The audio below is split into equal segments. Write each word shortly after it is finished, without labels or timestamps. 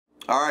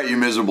Alright, you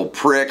miserable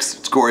pricks.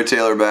 It's Corey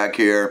Taylor back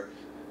here.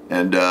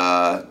 And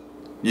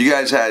you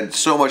guys had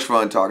so much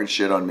fun talking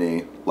shit on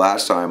me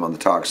last time on the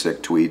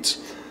Toxic tweets.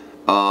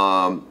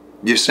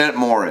 You sent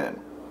more in.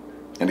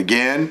 And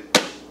again,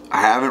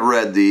 I haven't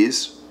read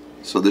these,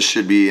 so this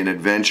should be an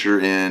adventure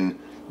in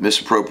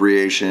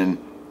misappropriation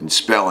and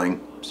spelling.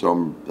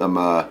 So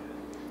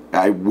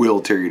I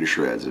will tear you to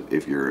shreds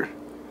if your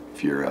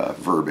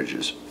verbiage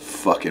is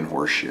fucking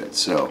horseshit.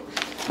 So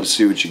let's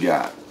see what you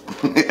got.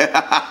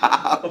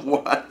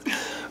 What?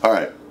 All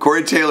right.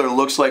 Corey Taylor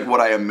looks like what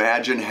I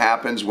imagine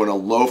happens when a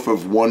loaf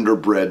of Wonder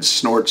Bread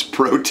snorts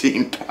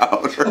protein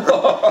powder.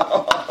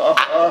 All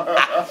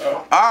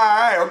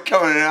right, we're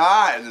coming in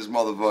hot in this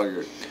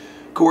motherfucker.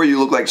 Corey, you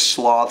look like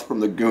Sloth from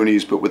the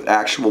Goonies, but with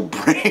actual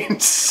brain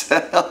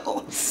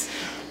cells.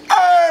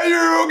 Hey,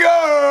 you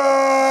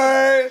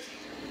guys!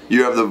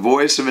 You have the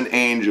voice of an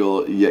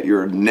angel, yet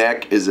your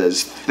neck is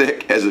as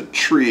thick as a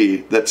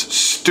tree that's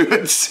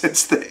stood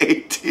since the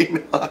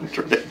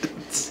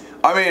 1800s.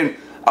 I mean,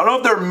 I don't know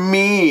if they're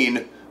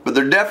mean, but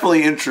they're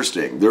definitely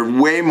interesting. They're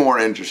way more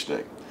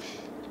interesting.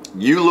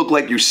 You look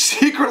like you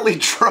secretly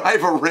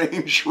drive a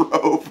Range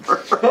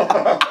Rover.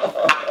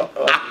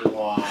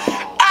 Wow.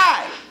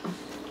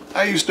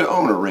 I used to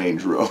own a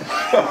Range Rover.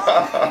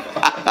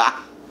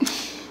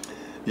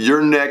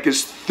 Your neck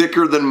is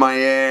thicker than my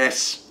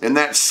ass, and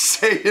that's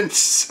saying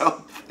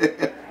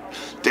something.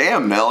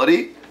 Damn,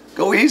 Melody.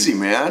 Go easy,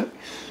 man.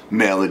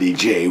 Melody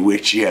J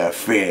with your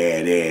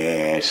fat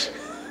ass.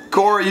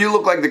 Corey, you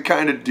look like the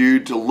kind of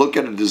dude to look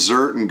at a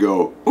dessert and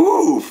go,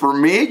 ooh, for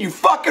me? You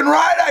fucking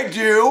right I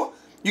do.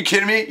 You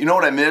kidding me? You know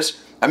what I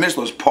miss? I miss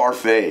those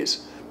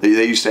parfaits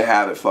they used to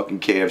have at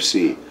fucking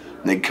KFC.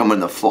 And they'd come in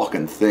the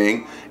fucking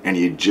thing, and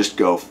you just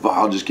go,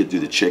 I'll just get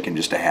through the chicken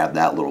just to have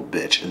that little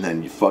bitch. And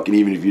then you fucking,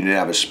 even if you didn't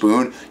have a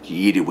spoon,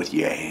 you eat it with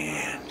your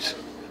hands.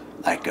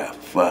 Like a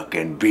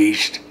fucking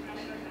beast.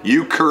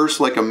 You curse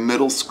like a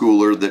middle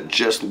schooler that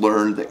just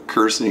learned that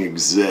cursing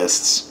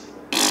exists.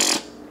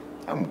 Pfft,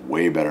 I'm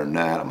way better than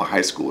that. I'm a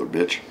high schooler,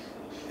 bitch.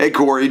 Hey,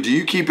 Corey, do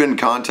you keep in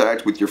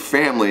contact with your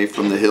family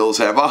from The Hills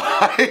Have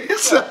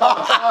Eyes?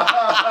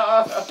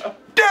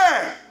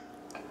 Damn!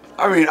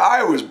 I mean,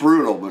 I was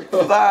brutal,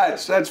 but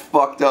that's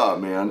fucked up,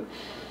 man.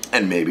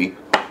 And maybe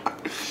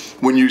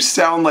when you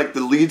sound like the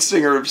lead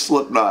singer of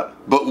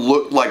Slipknot, but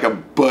look like a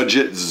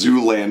budget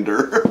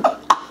Zoolander.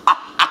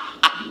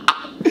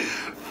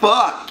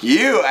 Fuck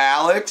you,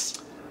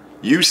 Alex.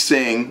 You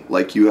sing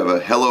like you have a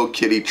Hello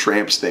Kitty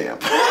tramp stamp.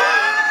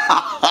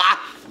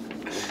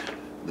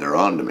 They're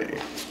on to me.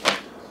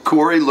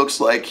 Corey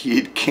looks like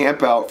he'd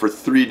camp out for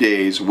 3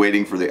 days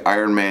waiting for the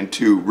Iron Man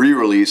 2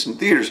 re-release in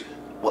theaters.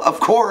 Well, of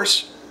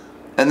course.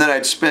 And then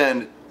I'd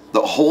spend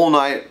the whole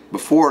night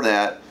before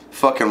that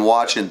fucking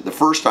watching the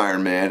first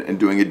Iron Man and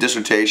doing a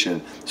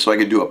dissertation so I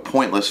could do a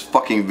pointless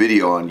fucking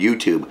video on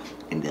YouTube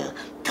and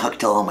talk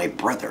to all my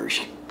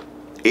brothers.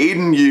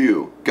 Aiden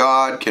Yu,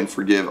 God can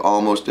forgive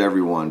almost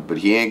everyone, but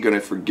he ain't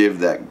gonna forgive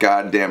that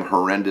goddamn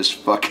horrendous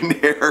fucking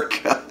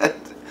haircut.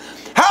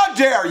 How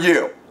dare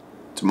you!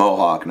 It's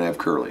Mohawk and I have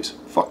curlies.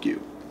 Fuck you.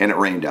 And it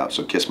rained out,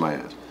 so kiss my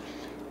ass.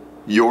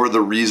 You're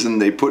the reason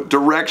they put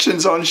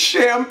directions on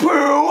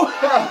shampoo.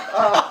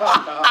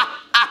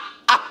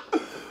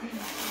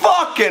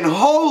 Fucking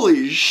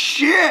holy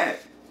shit.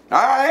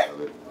 Alright?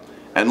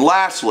 And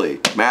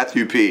lastly,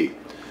 Matthew P.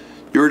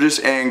 You're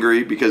just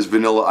angry because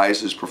Vanilla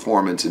Ice's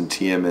performance in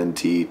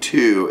TMNT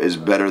 2 is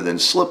better than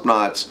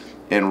Slipknot's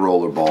and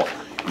Rollerball.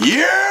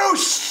 You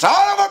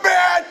son of a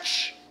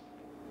bitch!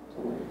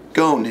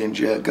 Go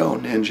Ninja, go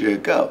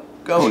Ninja, go.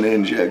 Go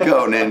Ninja,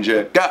 go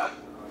Ninja, go.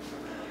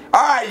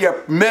 Alright,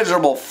 you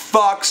miserable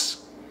fucks.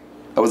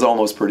 That was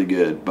almost pretty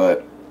good,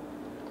 but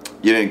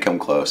you didn't come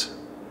close.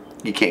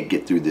 You can't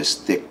get through this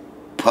thick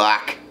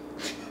puck.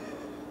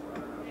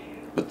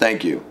 But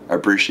thank you. I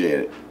appreciate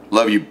it.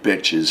 Love you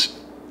bitches.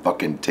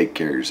 Fucking take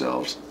care of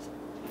yourselves.